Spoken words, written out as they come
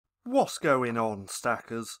What's going on,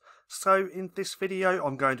 stackers? So in this video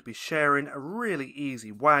I'm going to be sharing a really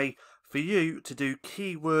easy way for you to do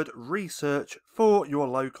keyword research for your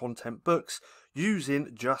low content books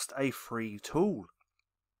using just a free tool.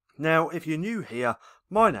 Now if you're new here,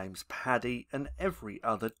 my name's Paddy, and every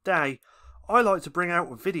other day I like to bring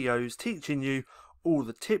out videos teaching you all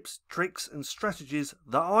the tips, tricks and strategies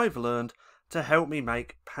that I've learned to help me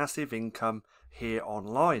make passive income here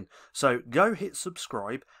online. So go hit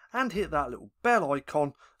subscribe and hit that little bell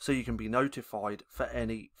icon so you can be notified for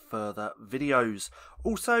any further videos.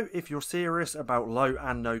 Also, if you're serious about low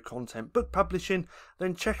and no content book publishing,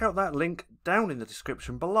 then check out that link down in the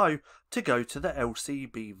description below to go to the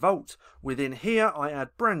LCB Vault. Within here I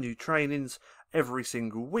add brand new trainings every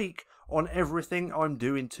single week on everything I'm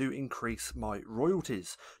doing to increase my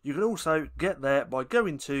royalties. You can also get there by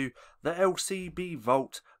going to the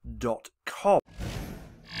lcbvault.com.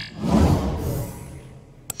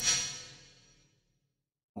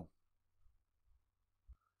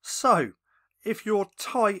 So, if you're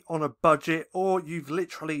tight on a budget or you've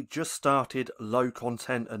literally just started low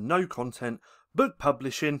content and no content book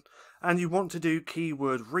publishing and you want to do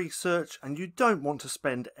keyword research and you don't want to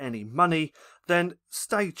spend any money, then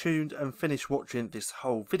stay tuned and finish watching this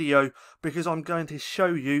whole video, because I'm going to show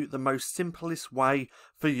you the most simplest way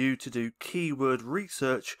for you to do keyword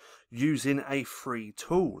research using a free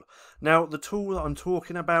tool. Now the tool that I'm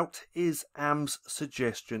talking about is AMS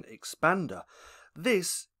Suggestion Expander.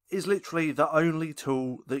 This is literally the only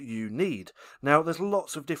tool that you need. Now there's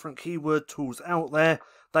lots of different keyword tools out there.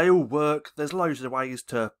 They all work. There's loads of ways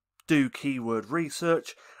to do keyword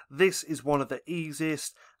research. This is one of the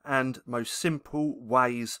easiest and most simple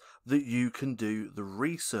ways that you can do the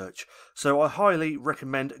research. So I highly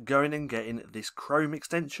recommend going and getting this Chrome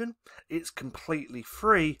extension. It's completely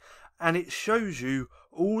free and it shows you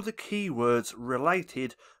all the keywords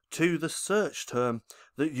related to the search term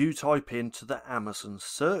that you type into the Amazon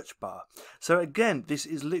search bar. So again, this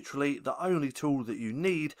is literally the only tool that you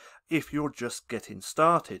need if you're just getting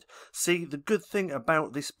started. See, the good thing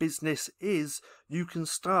about this business is you can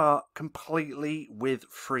start completely with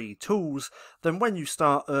free tools. Then when you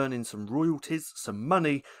start earning some royalties, some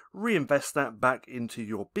money, reinvest that back into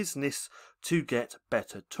your business to get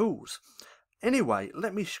better tools. Anyway,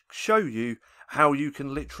 let me show you how you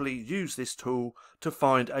can literally use this tool to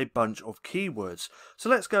find a bunch of keywords. So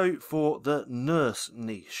let's go for the nurse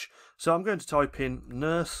niche. So I'm going to type in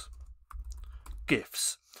nurse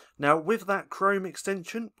gifts. Now with that Chrome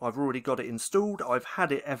extension, I've already got it installed. I've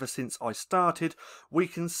had it ever since I started. We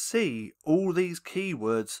can see all these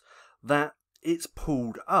keywords that it's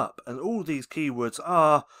pulled up, and all these keywords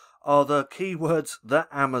are the keywords that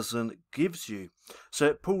Amazon gives you. So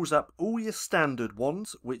it pulls up all your standard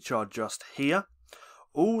ones, which are just here,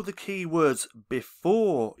 all the keywords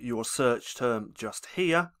before your search term just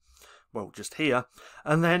here,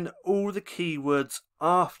 and then all the keywords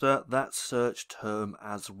after that search term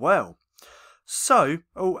as well. So,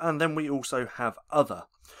 and then we also have other.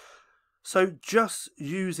 So just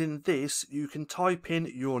using this, you can type in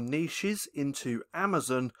your niches into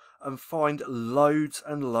Amazon and find loads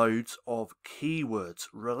and loads of keywords,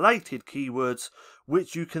 related keywords,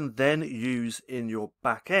 which you can then use in your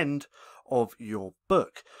back end of your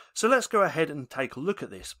book. So let's go ahead and take a look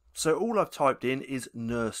at this. So all I've typed in is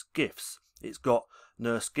nurse gifts. It's got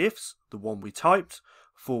nurse gifts, the one we typed,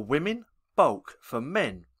 for women, bulk for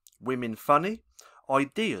men, women funny,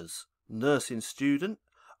 ideas, nursing student,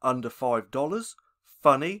 under $5,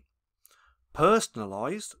 funny,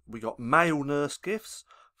 personalised, we got male nurse gifts,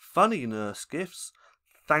 funny nurse gifts,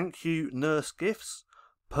 thank you nurse gifts,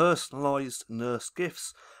 personalised nurse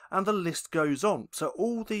gifts, and the list goes on. So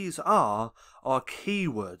all these are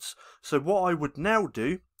keywords. So what I would now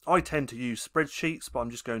do, I tend to use spreadsheets, but I'm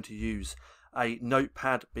just going to use a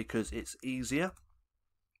notepad because it's easier.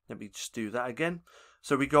 Let me just do that again.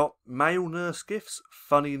 So we got male nurse gifts,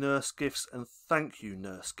 funny nurse gifts, and thank you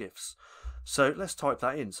nurse gifts. So let's type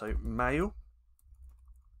that in. So male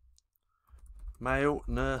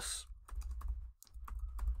nurse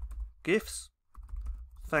gifts,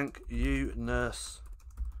 thank you nurse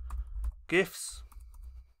gifts.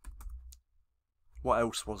 What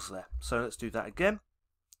else was there? So let's do that again.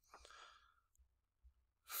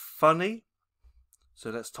 Funny. So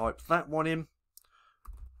let's type that one in.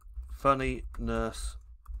 Funny nurse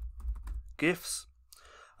gifts.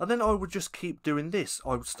 And then I would just keep doing this.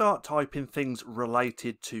 I would start typing things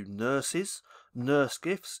related to nurses, nurse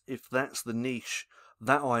gifts, if that's the niche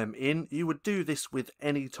that I am in. You would do this with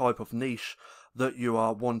any type of niche that you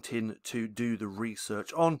are wanting to do the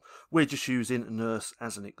research on. We're just using nurse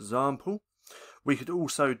as an example. We could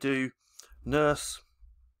also do nurse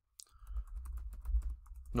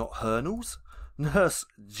not hernals, nurse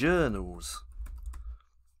journals.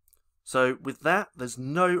 So with that, there's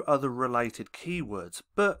no other related keywords,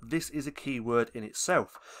 but this is a keyword in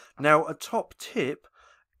itself. Now, a top tip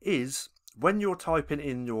is when you're typing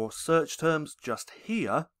in your search terms just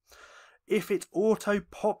here, if it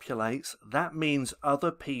auto-populates, that means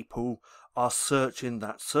other people are searching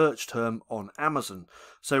that search term on Amazon.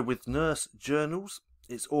 So with nurse journals,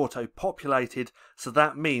 it's auto-populated, so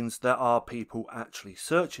that means there are people actually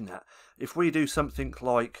searching that. If we do something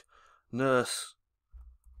like nurse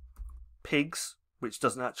pigs, which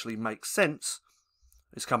doesn't actually make sense,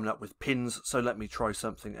 it's coming up with pins, so let me try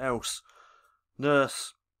something else.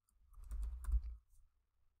 Nurse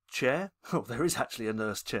chair. Oh, there is actually a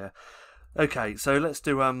nurse chair. Okay, so let's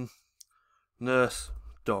do nurse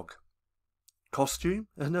dog costume.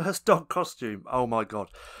 A nurse dog costume. Oh my god.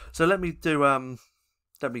 So let me do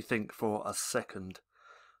let me think for a second.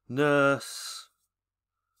 Nurse.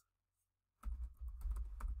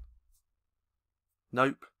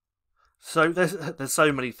 Nope. So there's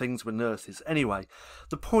so many things with nurses. Anyway,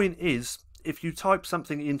 the point is, if you type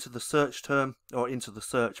something into the search term or into the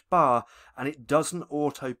search bar and it doesn't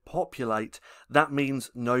auto-populate, that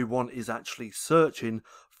means no one is actually searching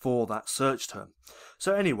for that search term.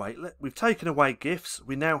 So anyway, we've taken away GIFs.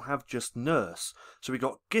 We now have just nurse. So we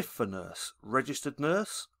got GIF for nurse, registered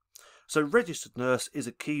nurse. So registered nurse is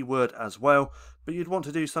a keyword as well, but you'd want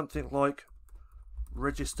to do something like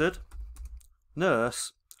registered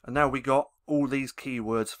nurse. And now we got all these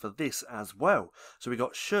keywords for this as well. So we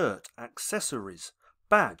got shirt, accessories,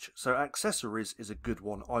 badge. So accessories is a good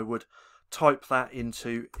one. I would type that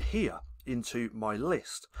into here, into my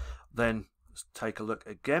list. Then let's take a look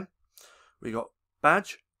again. We got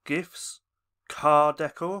badge, gifts, car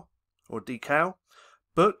decor or decal,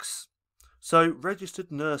 books. So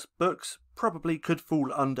registered nurse books probably could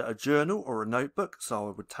fall under a journal or a notebook. So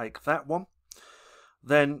I would take that one.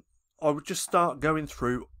 Then I would just start going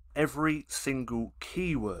through every single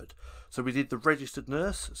keyword. So we did the registered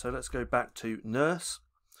nurse. So let's go back to nurse,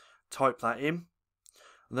 type that in.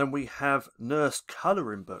 And then we have nurse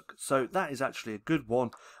colouring book. So that is actually a good one.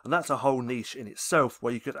 And that's a whole niche in itself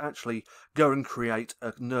where you could actually go and create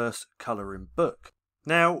a nurse colouring book.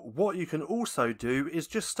 Now, what you can also do is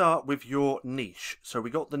just start with your niche. So we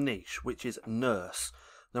got the niche, which is nurse.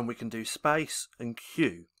 Then we can do space and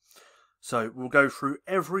Q. So we'll go through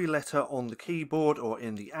every letter on the keyboard or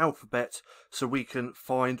in the alphabet so we can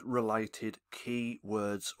find related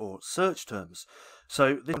keywords or search terms.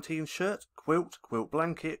 So this teen shirt, quilt, quilt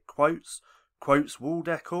blanket, quotes, quotes wall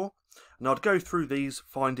decor. And I'd go through these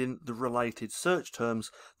finding the related search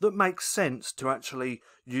terms that make sense to actually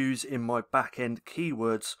use in my back-end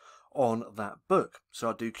keywords on that book. So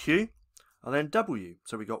I'll do Q and then W.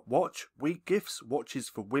 So we got watch, week gifts, watches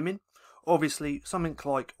for women. Obviously, something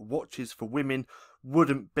like watches for women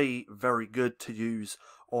wouldn't be very good to use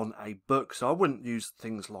on a book, so I wouldn't use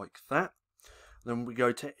things like that. Then we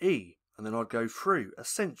go to E, and then I'd go through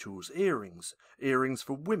essentials, earrings, earrings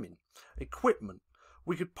for women, equipment.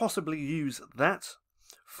 We could possibly use that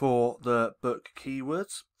for the book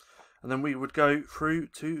keywords. And then we would go through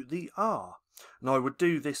to the R. And I would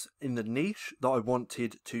do this in the niche that I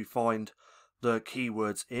wanted to find the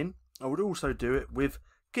keywords in. I would also do it with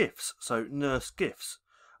gifts, so nurse gifts,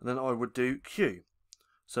 and then I would do Q.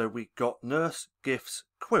 So we got nurse gifts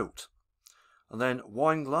quilt, and then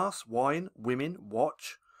wine glass, wine, women,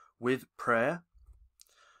 watch with prayer,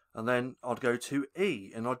 and then I'd go to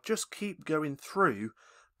E, and I'd just keep going through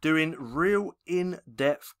doing real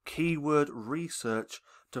in-depth keyword research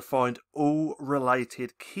to find all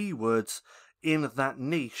related keywords in that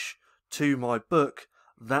niche to my book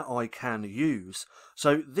that I can use.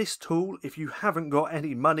 So this tool, if you haven't got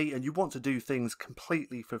any money and you want to do things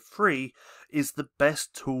completely for free, is the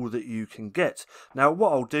best tool that you can get. Now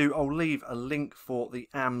what I'll do, I'll leave a link for the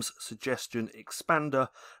AMS suggestion expander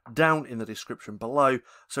down in the description below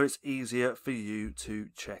so it's easier for you to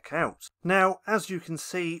check out. Now as you can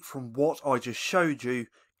see from what I just showed you,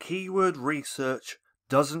 keyword research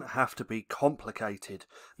doesn't have to be complicated.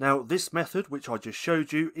 Now this method which I just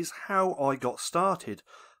showed you is how I got started.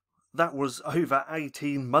 That was over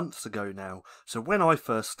 18 months ago now. So when I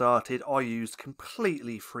first started I used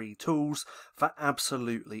completely free tools for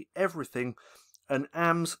absolutely everything. An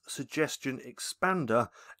AMS suggestion expander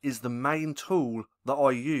is the main tool that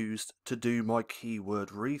I used to do my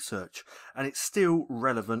keyword research, and it's still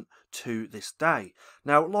relevant to this day.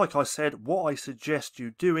 Now, like I said, what I suggest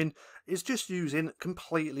you doing is just using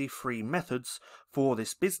completely free methods for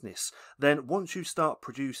this business. Then once you start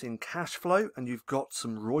producing cash flow and you've got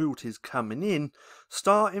some royalties coming in,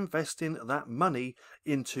 start investing that money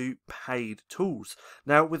into paid tools.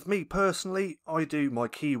 Now, with me personally, I do my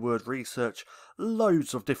keyword research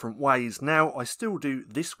loads of different ways. Now, I still do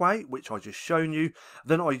this way, which I just shown you.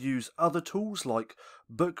 Then I use other tools like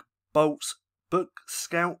BookBolt's Book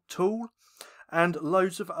Scout tool, and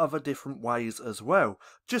loads of other different ways as well,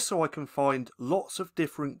 just so I can find lots of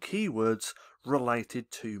different keywords related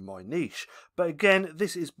to my niche. But again,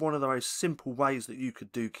 this is one of the most simple ways that you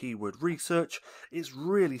could do keyword research. It's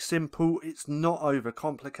really simple, it's not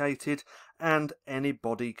overcomplicated, and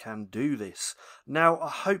anybody can do this. Now, I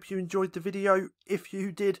hope you enjoyed the video. If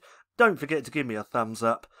you did, don't forget to give me a thumbs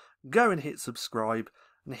up, go and hit subscribe,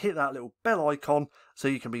 and hit that little bell icon so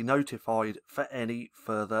you can be notified for any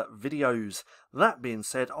further videos. That being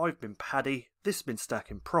said, I've been Paddy, this has been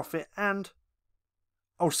Stacking Profit, and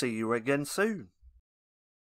I'll see you again soon.